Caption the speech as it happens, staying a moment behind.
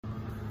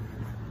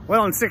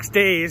Well, in 6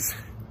 days,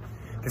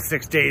 the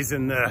 6 days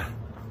in the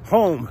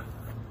home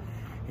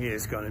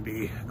is going to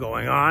be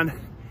going on.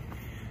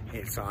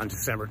 It's on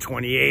December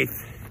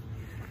 28th.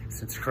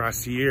 Since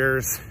across the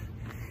years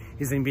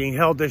isn't being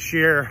held this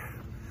year.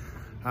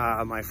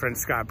 My friend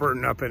Scott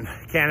Burton up in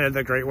Canada,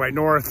 the Great White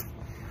North,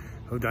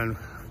 who done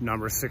a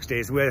number of 6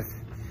 days with,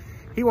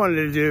 he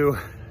wanted to do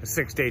a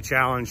 6-day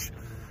challenge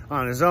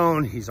on his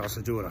own. He's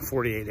also doing a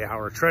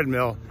 48-hour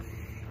treadmill.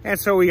 And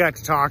so we got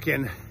to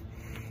talking,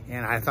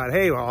 and I thought,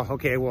 hey, well,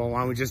 okay, well, why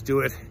don't we just do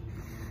it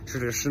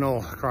traditional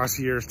across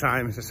the year's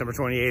time, December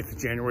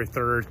 28th, January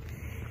 3rd.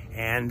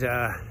 And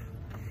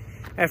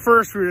at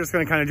first we were just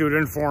gonna kind of do it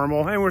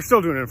informal, and we're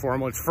still doing it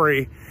informal, it's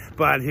free.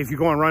 But if you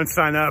go on Run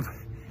Sign Up,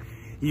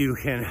 you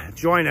can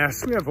join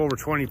us. We have over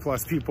 20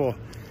 plus people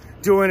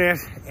doing it,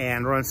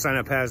 and Run Sign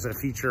Up has a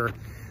feature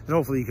that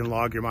hopefully you can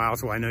log your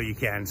miles. Well, I know you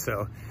can.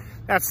 So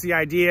that's the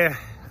idea.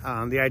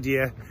 The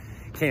idea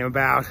came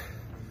about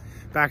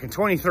back in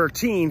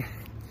 2013.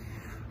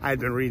 I'd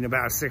been reading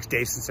about 6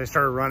 days since I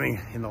started running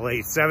in the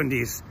late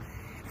 70s,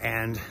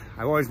 and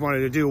I always wanted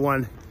to do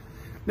one.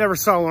 Never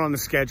saw one on the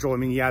schedule. I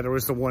mean, yeah, there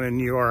was the one in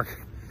New York,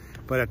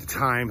 but at the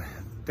time,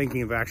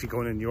 thinking of actually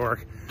going to New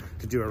York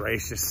to do a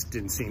race just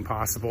didn't seem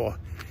possible.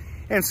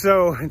 And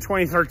so in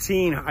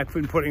 2013, I've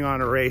been putting on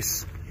a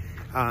race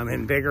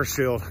in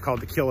Bakersfield called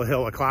the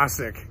Killahilla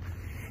Classic.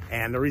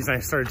 And the reason I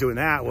started doing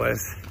that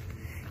was,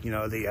 you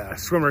know, the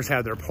swimmers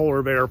have their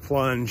polar bear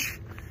plunge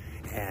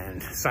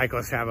and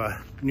cyclists have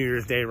a New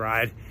Year's Day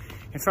ride.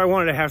 And so I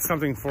wanted to have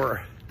something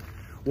for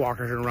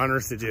walkers and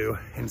runners to do.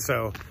 And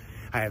so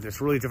I have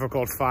this really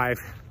difficult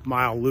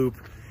 5-mile loop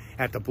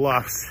at the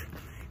Bluffs,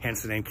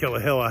 hence the name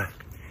Killahilla.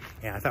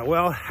 And I thought,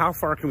 well, how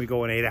far can we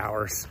go in 8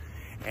 hours?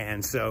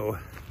 And so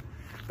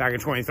back in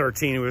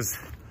 2013,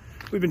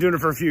 we've been doing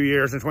it for a few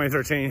years. In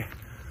 2013,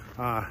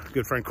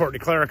 good friend Courtney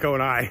Clerico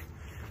and I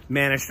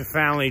managed to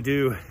finally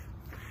do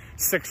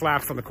 6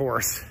 laps on the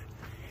course.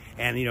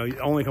 And, you know,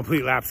 only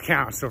complete laps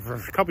count. So for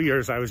a couple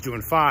years, I was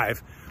doing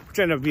 5, which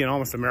ended up being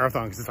almost a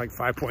marathon because it's like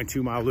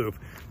 5.2-mile loop.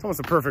 It's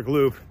almost a perfect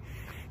loop.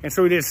 And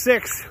so we did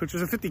 6, which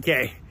was a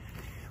 50K.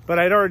 But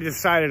I'd already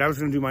decided I was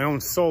going to do my own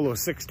solo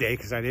 6-day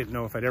because I didn't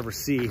know if I'd ever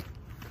see.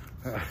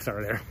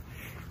 Sorry there.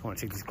 I want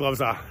to take these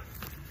gloves off.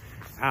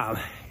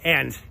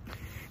 And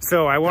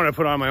so I wanted to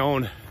put on my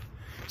own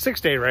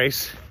 6-day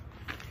race.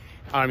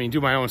 I mean, do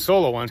my own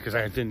solo ones because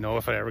I didn't know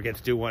if I'd ever get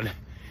to do one.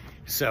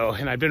 So,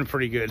 and I'd been in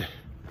pretty good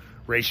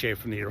race shape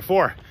from the year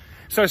before.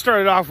 So I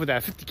started off with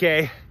that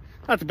 50K.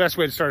 Not the best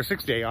way to start a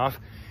 6-day off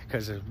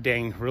because it's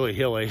dang really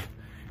hilly,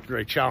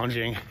 very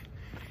challenging.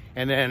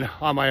 And then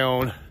on my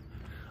own,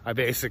 I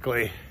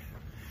basically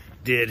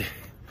did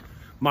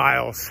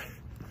miles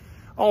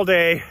all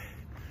day.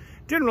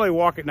 Didn't really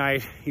walk at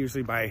night.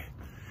 Usually by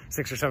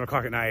 6 or 7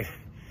 o'clock at night,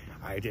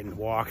 I didn't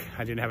walk.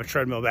 I didn't have a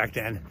treadmill back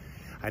then.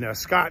 I know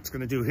Scott's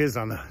gonna do his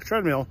on the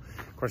treadmill.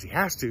 Of course he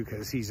has to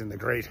because he's in the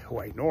Great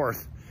White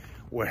North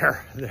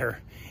where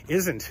there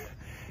isn't.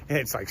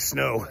 It's like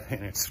snow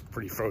and it's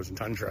pretty frozen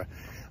tundra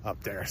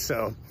up there.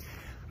 So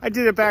I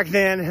did it back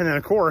then. And then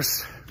of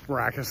course,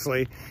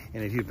 miraculously,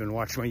 and if you've been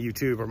watching my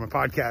YouTube or my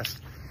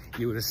podcast,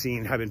 you would have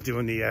seen I've been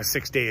doing the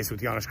 6 days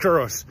with Giannis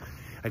Kouros.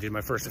 I did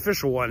my first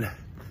official one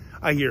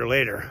a year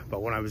later,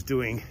 but when I was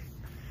doing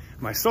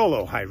my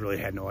solo, I really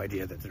had no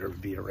idea that there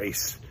would be a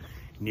race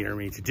near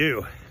me to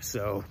do.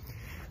 So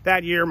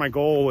that year, my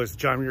goal was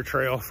John Muir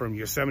Trail from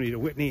Yosemite to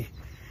Whitney.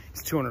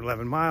 It's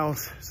 211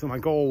 miles. So my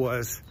goal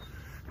was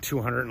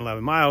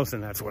 211 miles,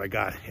 and that's what I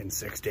got in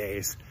 6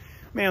 days.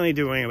 Mainly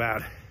doing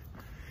about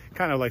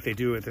kind of like they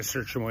do at the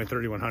Cirque du Soleil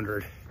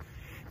 3100.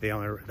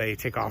 They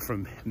take off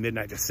from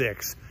midnight to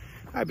 6.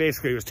 I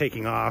basically was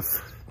taking off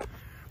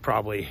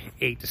probably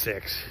 8 to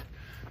 6.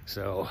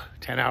 So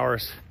 10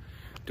 hours,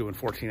 doing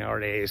 14-hour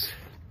days.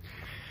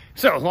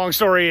 So long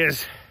story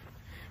is,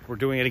 we're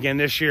doing it again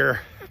this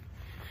year.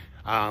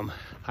 I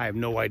have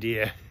no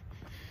idea.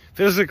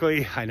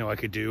 Physically, I know I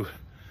could do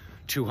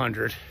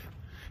 200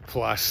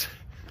 plus.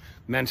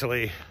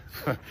 Mentally,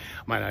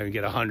 might not even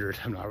get 100.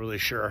 I'm not really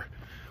sure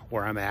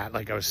where I'm at.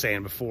 Like I was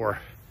saying before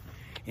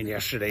in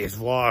yesterday's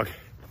vlog,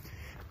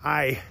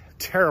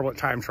 terrible at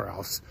time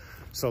trials,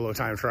 solo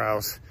time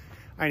trials.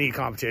 I need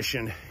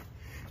competition.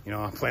 You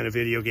know, I'm playing a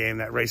video game,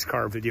 that race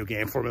car video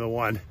game, Formula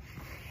One.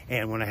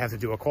 And when I have to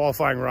do a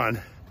qualifying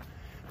run,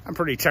 I'm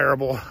pretty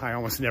terrible. I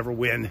almost never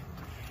win.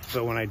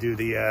 So when I do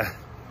the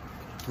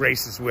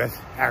races with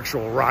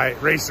actual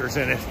racers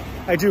in it,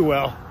 I do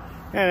well.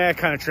 And that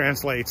kind of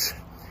translates.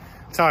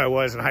 That's how I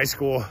was in high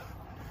school.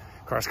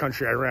 Cross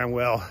country, I ran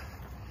well.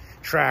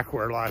 Track,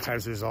 where a lot of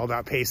times it was all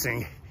about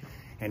pacing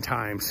and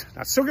times.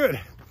 Not so good.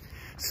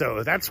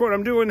 So that's what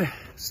I'm doing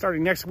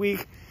starting next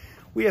week.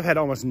 We have had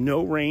almost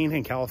no rain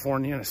in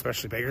California, and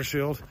especially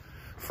Bakersfield,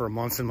 for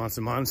months and months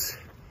and months.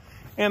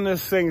 And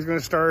this thing is going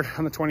to start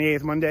on the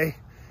 28th, Monday.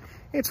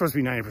 It's supposed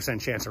to be 90%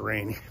 chance of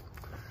rain.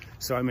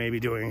 So I may be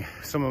doing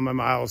some of my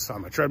miles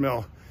on my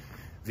treadmill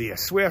via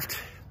Swift.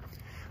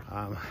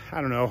 I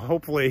don't know,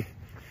 hopefully,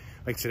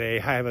 like today,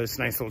 I have this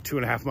nice little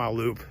 2.5 mile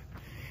loop.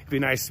 It'd be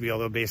nice to be able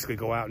to basically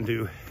go out and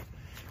do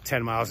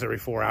 10 miles every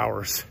 4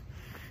 hours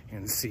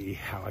and see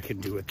how I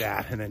can do with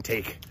that, and then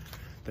take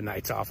the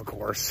nights off, of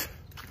course,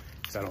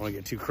 because I don't want to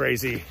get too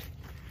crazy.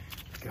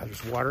 God,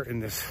 there's water in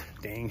this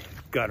dang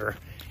gutter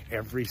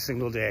every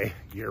single day,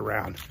 year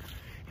round.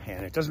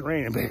 And it doesn't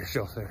rain in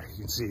Bakersfield there. You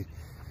can see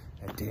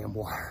that damn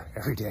water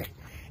every day.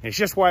 And it's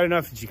just wide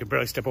enough that you can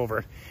barely step over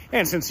it.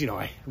 And since, you know,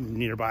 I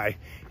nearby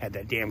had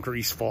that damn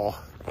grease fall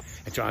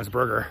at John's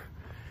Burger,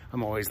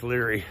 I'm always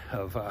leery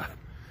of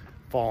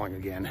falling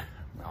again.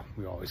 Well,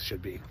 we always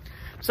should be.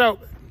 So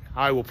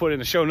I will put in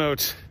the show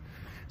notes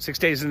 6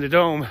 days in the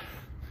Dome.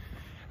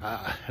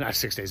 Not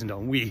 6 days in the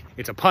Dome.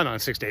 It's a pun on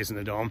 6 days in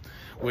the Dome,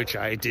 which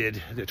I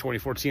did the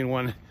 2014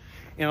 one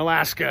in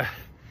Alaska,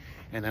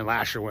 and then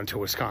last year went to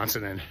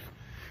Wisconsin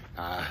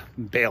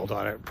and bailed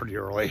on it pretty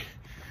early.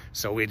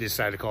 So we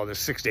decided to call this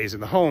 6 days in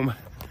the Home,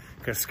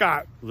 because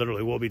Scott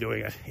literally will be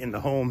doing it in the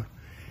home,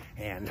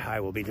 and I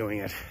will be doing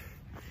it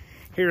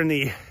here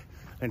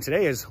and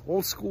today is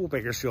old school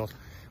Bakersfield.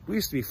 We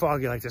used to be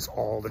foggy like this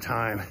all the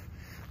time,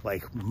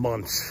 like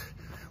months,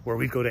 where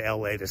we'd go to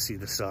LA to see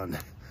the sun.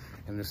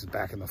 And this is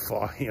back in the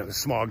fall, you know, the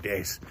smog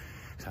days.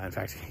 So in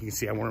fact, you can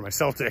see I'm wearing my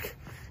Celtic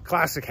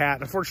Classic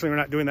hat. Unfortunately, we're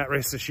not doing that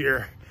race this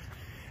year.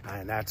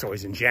 And that's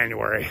always in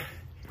January.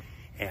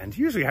 And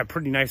usually have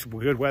pretty nice,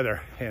 good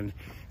weather. And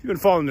if you've been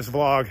following this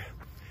vlog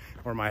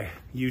or my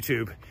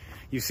YouTube,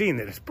 you've seen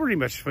that it's pretty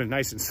much been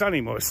nice and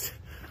sunny most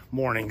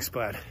mornings,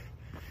 but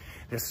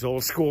this is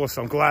old school,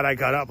 so I'm glad I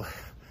got up.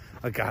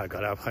 I'm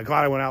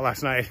glad I went out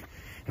last night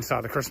and saw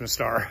the Christmas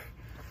star,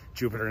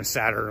 Jupiter and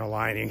Saturn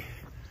aligning.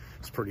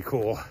 It's pretty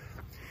cool.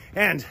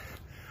 And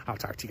I'll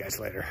talk to you guys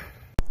later.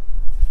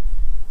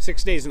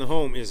 6 days in the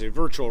Home is a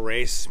virtual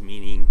race,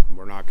 meaning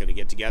we're not going to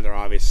get together,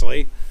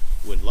 obviously.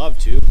 Would love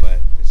to, but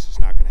this is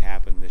not going to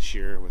happen this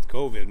year with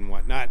COVID and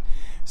whatnot.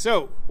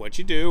 So what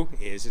you do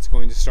is it's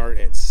going to start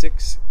at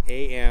 6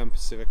 a.m.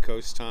 Pacific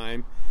Coast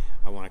time.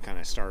 I want to kind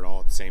of start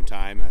all at the same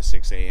time.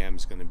 6 a.m.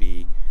 is going to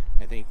be,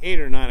 I think, 8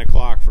 or 9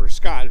 o'clock for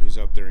Scott, who's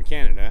up there in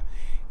Canada.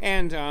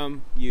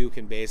 And you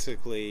can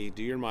basically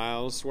do your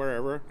miles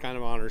wherever, kind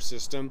of honor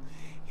system.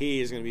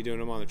 He is going to be doing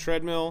them on the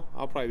treadmill.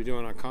 I'll probably be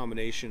doing a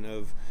combination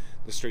of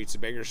the streets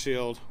of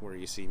Bakersfield, where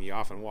you see me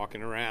often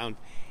walking around.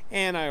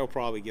 And I will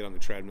probably get on the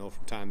treadmill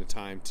from time to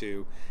time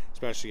too,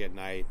 especially at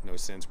night. No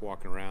sense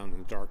walking around in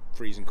the dark,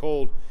 freezing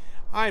cold.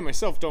 I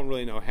myself don't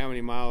really know how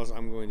many miles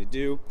I'm going to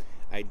do.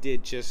 I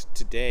did just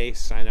today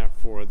sign up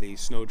for the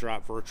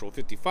Snowdrop Virtual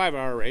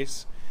 55-hour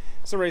race.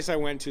 It's a race I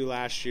went to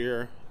last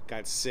year,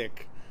 got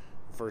sick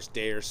first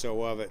day or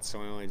so of it, so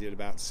I only did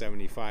about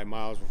 75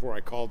 miles before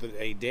I called it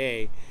a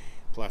day.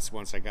 Plus,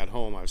 once I got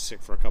home, I was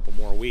sick for a couple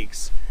more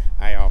weeks.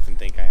 I often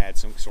think I had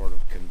some sort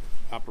of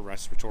upper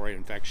respiratory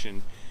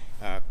infection,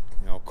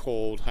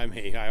 cold.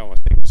 I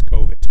almost think it was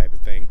COVID type of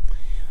thing.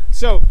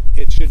 So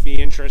it should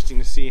be interesting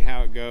to see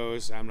how it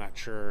goes. I'm not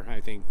sure. I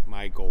think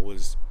my goal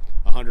is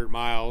 100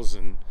 miles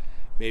and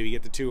maybe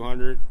get to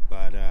 200.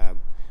 But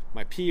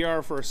my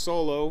PR for a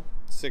solo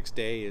 6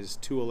 day is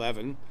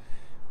 2:11.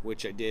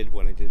 Which I did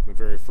when I did my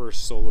very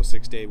first solo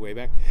 6 day way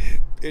back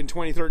in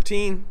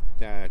 2013.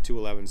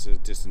 2:11 is the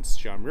distance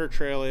John Muir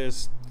Trail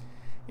is.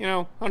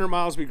 100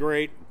 miles would be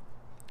great.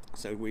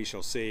 So we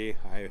shall see.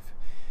 I've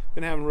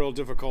been having real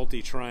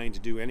difficulty trying to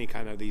do any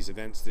kind of these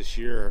events this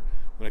year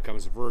when it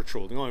comes to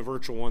virtual. The only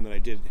virtual one that I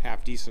did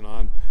half decent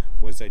on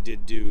was I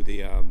did do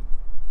the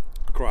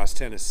across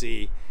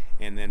Tennessee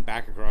and then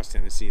back across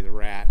Tennessee, the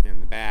Rat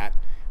and the Bat.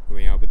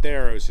 But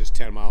there it was just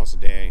 10 miles a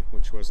day,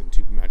 which wasn't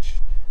too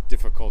much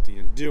difficulty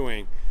in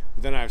doing.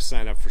 But then I've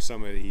signed up for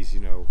some of these,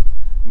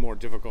 more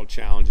difficult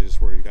challenges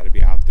where you got to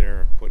be out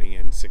there putting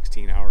in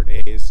 16-hour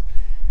days,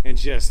 and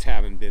just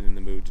haven't been in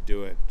the mood to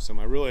do it. So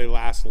my really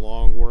last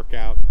long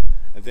workout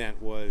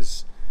event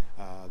was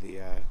the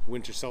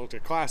Winter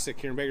Celtic Classic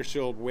here in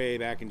Bakersfield way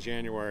back in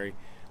January,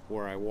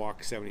 where I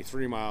walked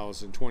 73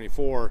 miles in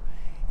 24,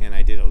 and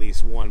I did at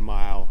least 1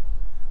 mile,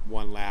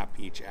 1 lap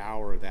each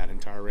hour of that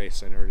entire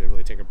race. I never did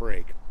really take a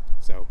break.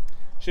 So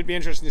should be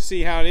interesting to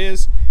see how it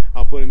is.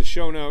 I'll put in the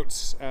show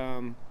notes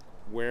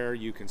where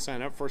you can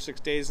sign up for 6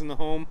 days in the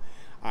Home.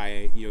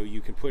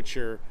 You can put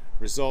your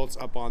results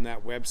up on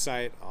that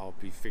website. I'll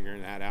be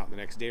figuring that out in the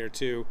next day or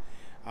two.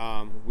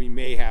 We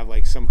may have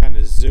like some kind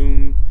of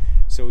Zoom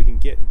so we can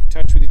get in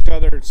touch with each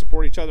other and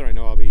support each other. I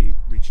know I'll be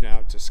reaching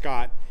out to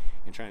Scott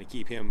and trying to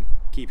keep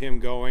him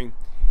going,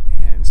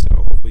 and so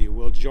hopefully you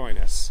will join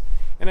us.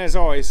 And as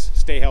always,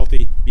 stay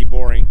healthy, be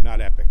boring,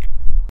 not epic.